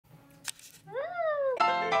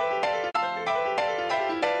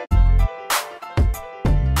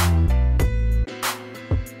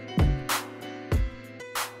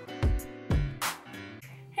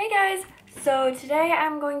So today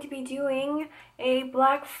I'm going to be doing a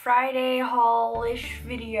Black Friday haul-ish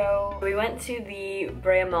video. We went to the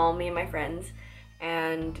Brea Mall, me and my friends,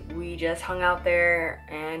 and we just hung out there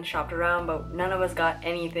and shopped around, but none of us got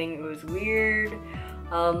anything. It was weird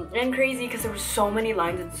and crazy because there were so many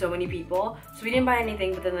lines and so many people, so we didn't buy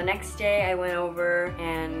anything. But then the next day I went over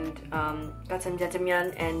and got some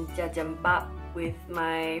jjajangmyeon and jjajangmyeon with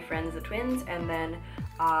my friends, the twins, and then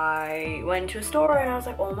I went to a store and I was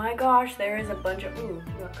like, oh my gosh, there is a bunch of, ooh,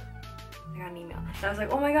 look, I got an email. And I was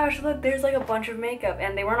like, oh my gosh, look, there's like a bunch of makeup,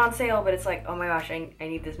 and they weren't on sale, but it's like, oh my gosh, I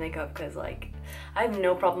need this makeup, because like, I have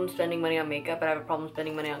no problem spending money on makeup, but I have a problem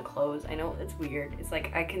spending money on clothes. I know it's weird. It's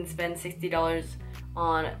like, I can spend $60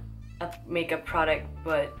 on a makeup product,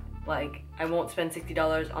 but like, I won't spend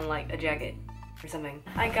 $60 on like a jacket or something.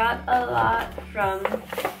 I got a lot from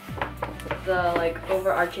the like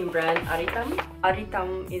overarching brand Aritaum.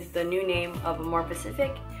 Aritaum is the new name of AMORE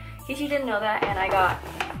Pacific, in case you didn't know that, and I got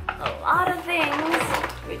a lot of things,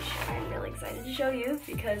 which I'm really excited to show you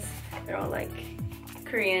because they're all like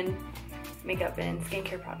Korean makeup and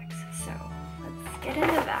skincare products. So let's get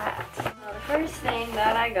into that. The first thing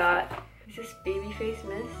that I got is this baby face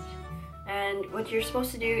mist, and what you're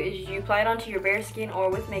supposed to do is you apply it onto your bare skin or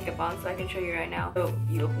with makeup on, so I can show you right now. So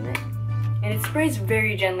you open it, and it sprays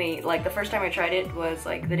very gently. Like the first time I tried it was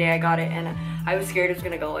like the day I got it, and I was scared it was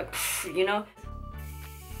gonna go like, you know?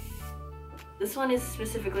 This one is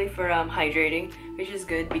specifically for hydrating, which is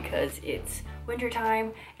good because it's winter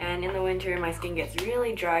time, and in the winter my skin gets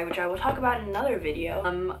really dry, which I will talk about in another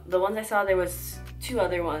video. The ones I saw, there was two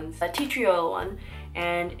other ones, a tea tree oil one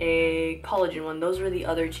and a collagen one. Those were the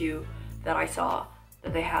other two that I saw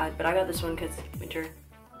that they had, but I got this one because winter,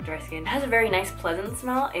 dry skin. It has a very nice pleasant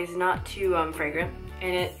smell. It's not too fragrant,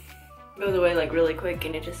 and it goes away like really quick,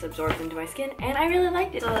 and it just absorbs into my skin, and I really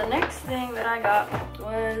liked it. So the next thing that I got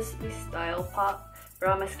was the Style Pop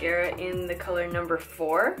Brow Mascara in the color number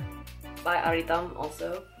 4 by Aritaum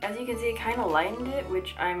also. As you can see, it kind of lightened it,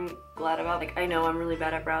 which I'm glad about. Like, I know I'm really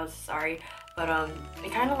bad at brows, sorry, but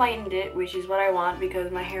it kind of lightened it, which is what I want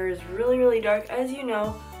because my hair is really dark, as you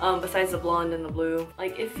know, besides the blonde and the blue.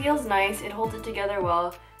 Like, it feels nice, it holds it together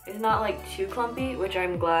well. It's not like too clumpy, which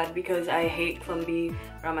I'm glad because I hate clumpy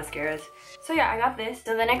brow mascaras. So yeah, I got this.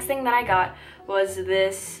 So the next thing that I got was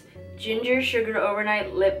this Ginger Sugar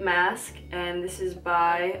Overnight Lip Mask, and this is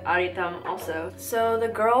by Aritaum also. So the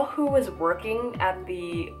girl who was working at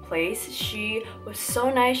the place, she was so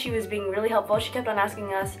nice. She was being really helpful. She kept on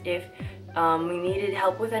asking us if we needed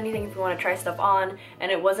help with anything, if we want to try stuff on,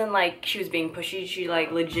 and it wasn't like she was being pushy. She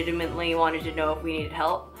like legitimately wanted to know if we needed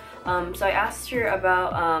help. So I asked her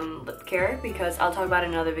about lip care because I'll talk about it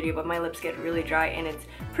in another video, but my lips get really dry and it's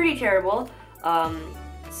pretty terrible.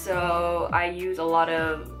 So I use a lot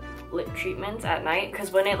of lip treatments at night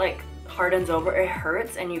because when it like hardens over, it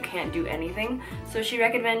hurts and you can't do anything. So she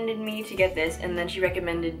recommended me to get this, and then she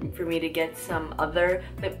recommended for me to get some other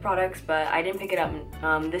lip products, but I didn't pick it up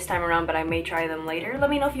this time around, but I may try them later.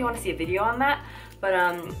 Let me know if you want to see a video on that.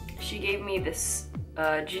 But she gave me this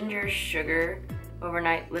Ginger Sugar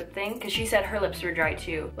Overnight lip thing because she said her lips were dry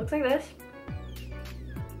too. Looks like this,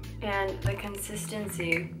 and the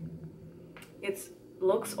consistency, it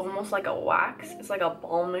looks almost like a wax. It's like a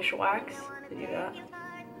balmish wax. Did you see that?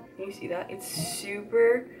 Can you see that? It's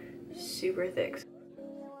super thick.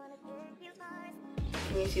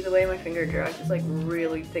 Can you see the way my finger drags? It's like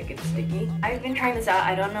really thick and sticky. I've been trying this out.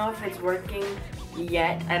 I don't know if it's working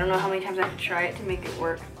yet. I don't know how many times I have to try it to make it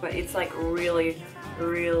work, but it's like really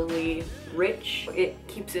rich. It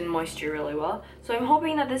keeps in moisture really well. So I'm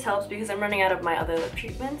hoping that this helps because I'm running out of my other lip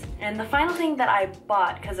treatments. And the final thing that I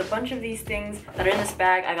bought, because a bunch of these things that are in this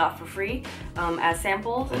bag I got for free as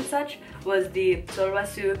samples and such, was the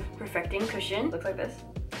Sulwhasoo Perfecting Cushion. Looks like this.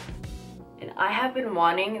 And I have been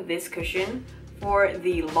wanting this cushion for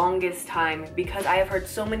the longest time because I have heard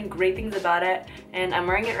so many great things about it, and I'm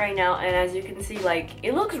wearing it right now, and as you can see, like,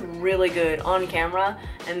 it looks really good on camera,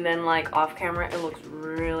 and then like off camera it looks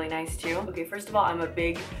really nice too. Okay, first of all, I'm a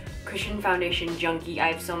big cushion foundation junkie.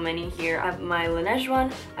 I have so many here. I have my Laneige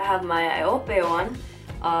one, I have my AMORE one,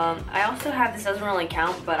 I also have, this doesn't really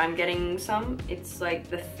count, but I'm getting some. It's like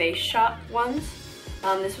the Face Shop ones.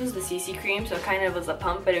 This was the CC cream, so it kind of was a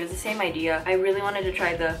pump, but it was the same idea. I really wanted to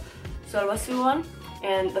try the Sulwhasoo one,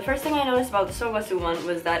 and the first thing I noticed about the Sulwhasoo one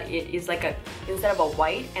was that it is like instead of a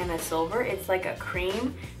white and a silver, it's like a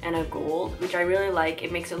cream and a gold, which I really like.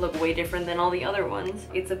 It makes it look way different than all the other ones.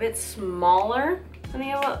 It's a bit smaller than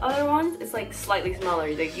the other ones. It's like slightly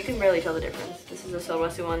smaller, like you can barely tell the difference. This is the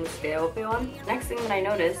Sulwhasoo one, this is the AMORE one. Next thing that I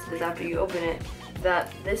noticed is after you open it,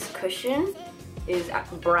 that this cushion is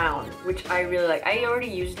brown, which I really like. I already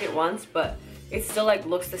used it once, but it still like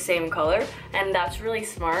looks the same color, and that's really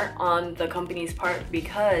smart on the company's part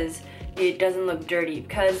because it doesn't look dirty.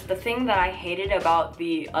 Because the thing that I hated about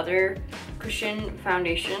the other cushion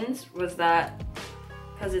foundations was that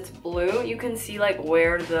because it's blue, you can see like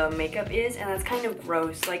where the makeup is, and that's kind of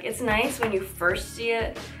gross. Like, it's nice when you first see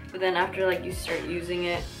it, but then after like you start using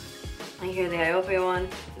it, like here the Hyaluronic one,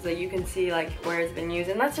 is like you can see like where it's been used,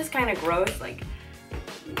 and that's just kind of gross like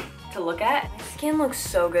to look at. My skin looks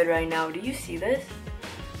so good right now. Do you see this?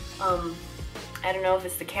 I don't know if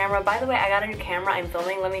it's the camera. By the way, I got a new camera I'm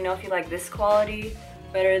filming. Let me know if you like this quality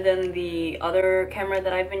better than the other camera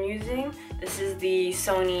that I've been using. This is the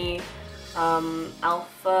Sony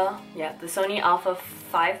Alpha, yeah, the Sony Alpha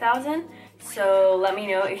 5000. So let me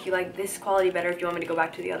know if you like this quality better, if you want me to go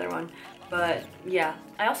back to the other one. But yeah,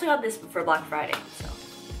 I also got this for Black Friday, so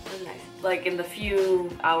it was nice. Like, in the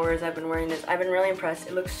few hours I've been wearing this, I've been really impressed.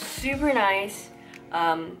 It looks super nice.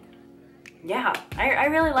 Yeah, I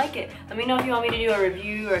really like it. Let me know if you want me to do a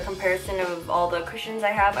review or a comparison of all the cushions I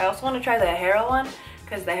have. I also want to try the Hera one,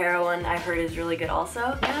 because the Hera one I've heard is really good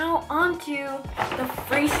also. Now onto the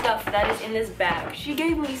free stuff that is in this bag. She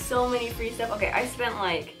gave me so many free stuff. Okay, I spent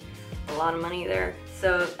like a lot of money there,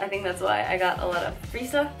 so I think that's why I got a lot of free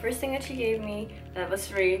stuff. First thing that she gave me that was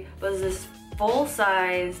free was this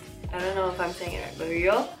full-sized, I don't know if I'm saying it right, but here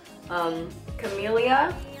you go,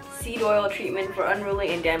 Camellia seed oil treatment for unruly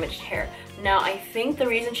and damaged hair. Now, I think the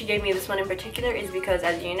reason she gave me this one in particular is because,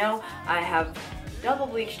 as you know, I have double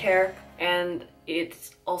bleached hair and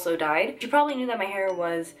it's also dyed. She probably knew that my hair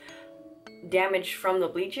was damaged from the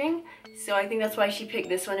bleaching, so I think that's why she picked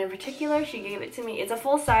this one in particular. She gave it to me. It's a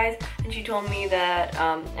full size, and she told me that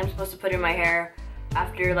I'm supposed to put it in my hair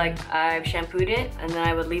after like I've shampooed it, and then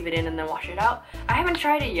I would leave it in and then wash it out. I haven't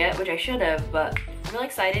tried it yet, which I should have, but I'm really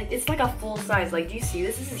excited. It's like a full size. Like, do you see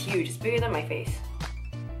this? This is huge. It's bigger than my face.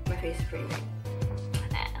 My face is pretty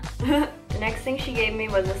big. The next thing she gave me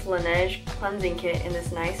was this Laneige cleansing kit in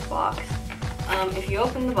this nice box. If you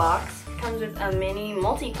open the box, it comes with a mini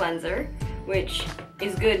multi-cleanser, which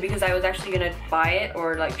is good because I was actually gonna buy it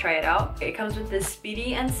or like try it out. It comes with this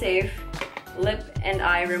speedy and safe lip and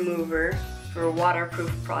eye remover for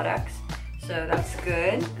waterproof products, so that's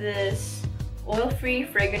good. This oil-free,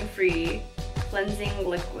 fragrance-free cleansing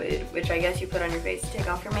liquid, which I guess you put on your face to take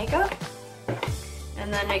off your makeup.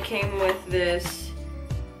 And then it came with this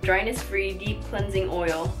dryness-free deep cleansing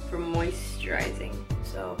oil for moisturizing.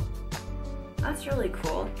 So that's really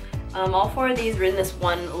cool. All four of these were in this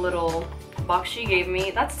one little box she gave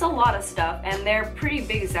me. That's a lot of stuff, and they're pretty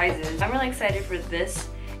big sizes. I'm really excited for this,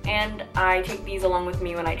 and I take these along with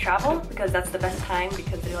me when I travel because that's the best time,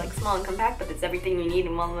 because they're like small and compact, but it's everything you need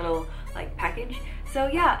in one little like package. So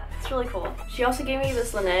yeah, it's really cool. She also gave me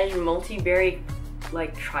this Laneige multi-berry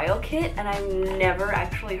like trial kit, and I've never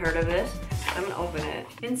actually heard of this. I'm gonna open it.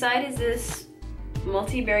 Inside is this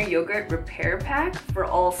multi-berry yogurt repair pack for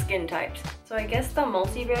all skin types. So I guess the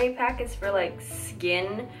multi-berry pack is for like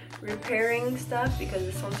skin repairing stuff, because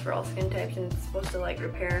this one's for all skin types and it's supposed to like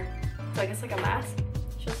repair, so I guess like a mask.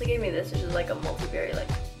 She also gave me this, which is like a multi-berry like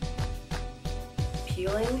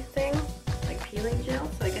peeling thing, like peeling gel.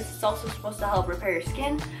 So I guess it's also supposed to help repair your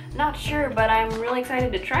skin. Not sure, but I'm really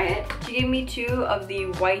excited to try it. She gave me 2 of the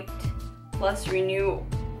White Plus Renew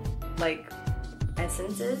like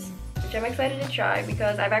essences, which I'm excited to try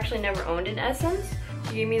because I've actually never owned an essence.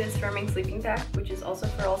 She gave me this firming sleeping pack, which is also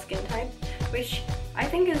for all skin types, which I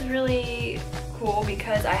think is really cool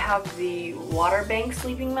because I have the water bank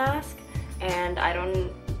sleeping mask, and I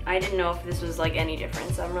didn't know if this was like any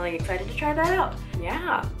different, so I'm really excited to try that out.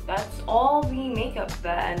 Yeah, that's all the makeup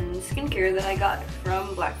and skincare that I got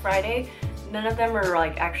from Black Friday. None of them are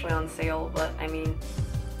like actually on sale, but I mean,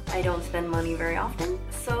 I don't spend money very often.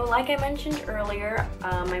 So like I mentioned earlier,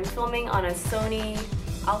 I'm filming on a Sony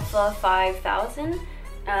Alpha 5000.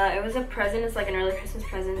 It was a present. It's like an early Christmas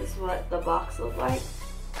present. This is what the box looked like.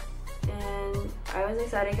 And I was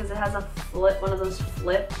excited because it has a flip, one of those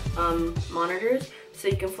flip monitors, so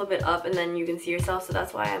you can flip it up and then you can see yourself. So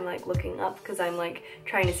that's why I'm like looking up, because I'm like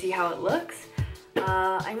trying to see how it looks.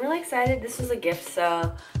 I'm really excited. This was a gift,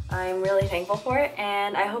 so I'm really thankful for it,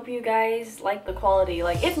 and I hope you guys like the quality.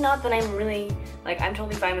 Like, if not, then I'm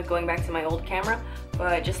totally fine with going back to my old camera,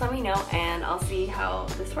 but just let me know and I'll see how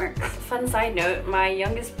this works. Fun side note, my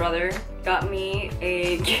youngest brother got me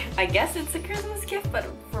I guess it's a Christmas gift, but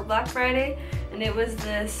for Black Friday, and it was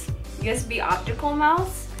this USB optical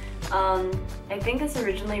mouse. I think it's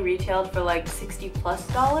originally retailed for like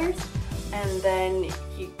 $60+, and then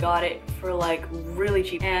he got it for like really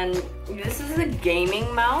cheap. And this is a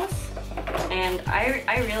gaming mouse, and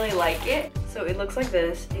I really like it. So it looks like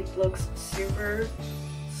this. It looks super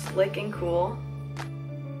slick and cool.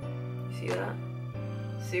 See that?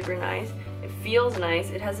 Super nice. It feels nice.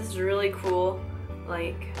 It has this really cool,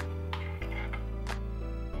 like,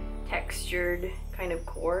 textured kind of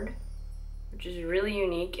cord, which is really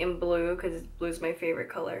unique in blue because blue is my favorite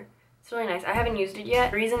color. It's really nice. I haven't used it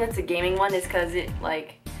yet. The reason it's a gaming one is because it,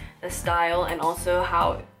 like, the style and also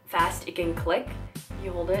how fast it can click.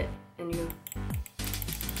 You hold it and you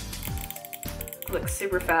click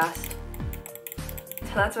super fast.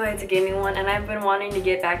 So that's why it's a gaming one, and I've been wanting to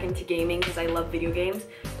get back into gaming because I love video games.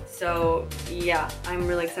 So yeah, I'm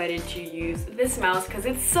really excited to use this mouse because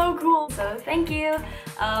it's so cool. So thank you.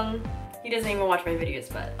 He doesn't even watch my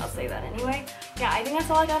videos, but I'll say that anyway. Yeah, I think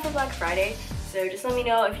that's all I got for Black Friday. So just let me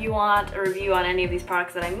know if you want a review on any of these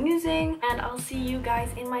products that I'm using, and I'll see you guys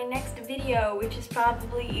in my next video, which is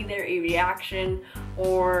probably either a reaction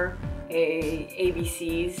or a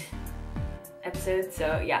ABCs episode.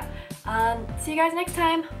 So yeah, see you guys next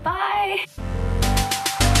time. Bye!